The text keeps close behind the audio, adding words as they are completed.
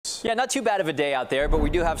Yeah, not too bad of a day out there, but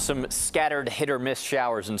we do have some scattered hit or miss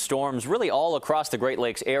showers and storms really all across the Great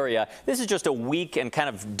Lakes area. This is just a weak and kind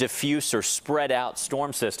of diffuse or spread out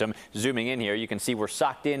storm system. Zooming in here, you can see we're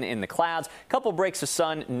socked in the clouds. A couple breaks of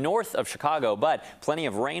sun north of Chicago, but plenty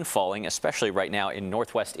of rain falling, especially right now in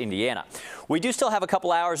northwest Indiana. We do still have a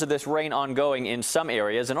couple hours of this rain ongoing in some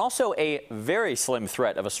areas, and also a very slim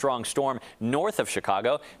threat of a strong storm north of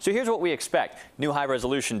Chicago. So here's what we expect. New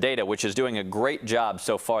high-resolution data, which is doing a great job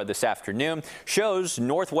so far this afternoon, shows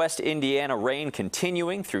northwest Indiana rain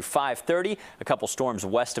continuing through 5:30. A couple storms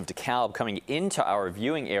west of DeKalb coming into our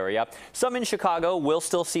viewing area. Some in Chicago will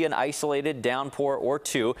still see an isolated downpour or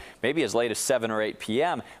two, maybe as late as 7 or 8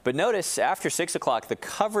 p.m. But notice after 6 o'clock, the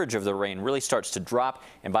coverage of the rain really starts to drop,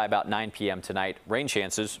 and by about 9 p.m. tonight, rain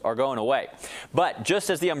chances are going away. But just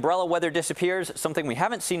as the umbrella weather disappears, something we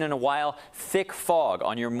haven't seen in a while, thick fog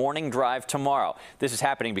on your morning drive tomorrow. This is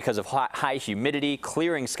happening because of high humidity,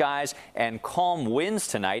 clearing skies, and calm winds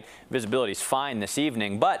tonight. Visibility is fine this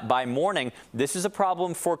evening, but by morning, this is a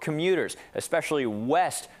problem for commuters, especially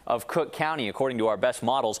west of Cook County. According to our best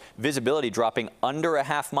models, visibility dropping under a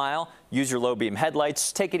half mile. Use your low beam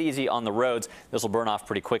headlights. Take it easy on the roads. This will burn off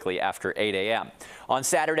pretty quickly after 8 a.m. On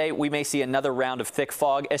Saturday, we may see another round of thick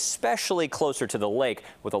fog, especially closer to the lake,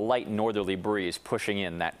 with a light northerly breeze pushing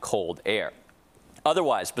in that cold air.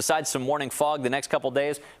 Otherwise, besides some morning fog the next couple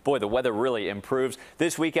days, boy, the weather really improves.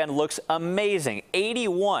 This weekend looks amazing.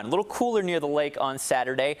 81, a little cooler near the lake on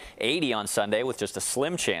Saturday, 80 on Sunday with just a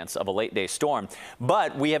slim chance of a late day storm.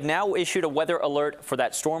 But we have now issued a weather alert for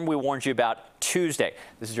that storm we warned you about Tuesday.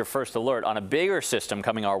 This is your first alert on a bigger system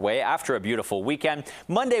coming our way after a beautiful weekend.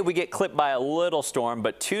 Monday, we get clipped by a little storm,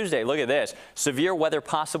 but Tuesday, look at this. Severe weather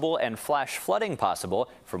possible and flash flooding possible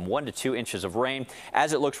from 1 to 2 inches of rain.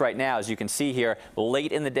 As it looks right now, as you can see here,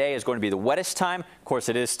 late in the day is going to be the wettest time. Of course,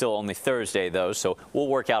 it is still only Thursday, though, so we'll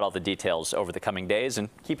work out all the details over the coming days and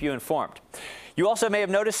keep you informed. You also may have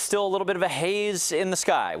noticed still a little bit of a haze in the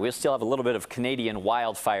sky. We'll still have a little bit of Canadian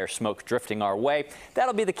wildfire smoke drifting our way.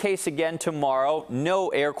 That'll be the case again tomorrow. No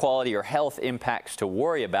air quality or health impacts to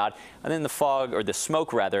worry about. And then the fog, or the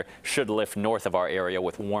smoke rather, should lift north of our area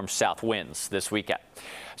with warm south winds this weekend.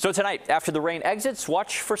 So tonight, after the rain exits,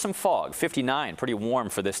 watch for some fog. 59, pretty warm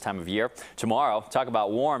for this time of year. Tomorrow, talk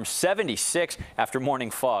about warm, 76 after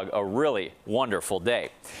morning fog. A really wonderful day.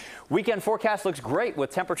 Weekend forecast looks great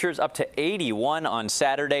with temperatures up to 81 on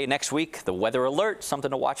Saturday. Next week, the weather alert, something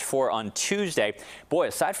to watch for on Tuesday. Boy,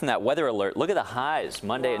 aside from that weather alert, look at the highs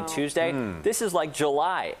Monday and Tuesday. This is like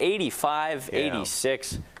July, 85,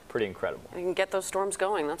 86. Pretty incredible. You can get those storms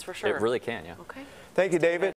going, that's for sure. It really can, yeah. Okay. Thank you, David.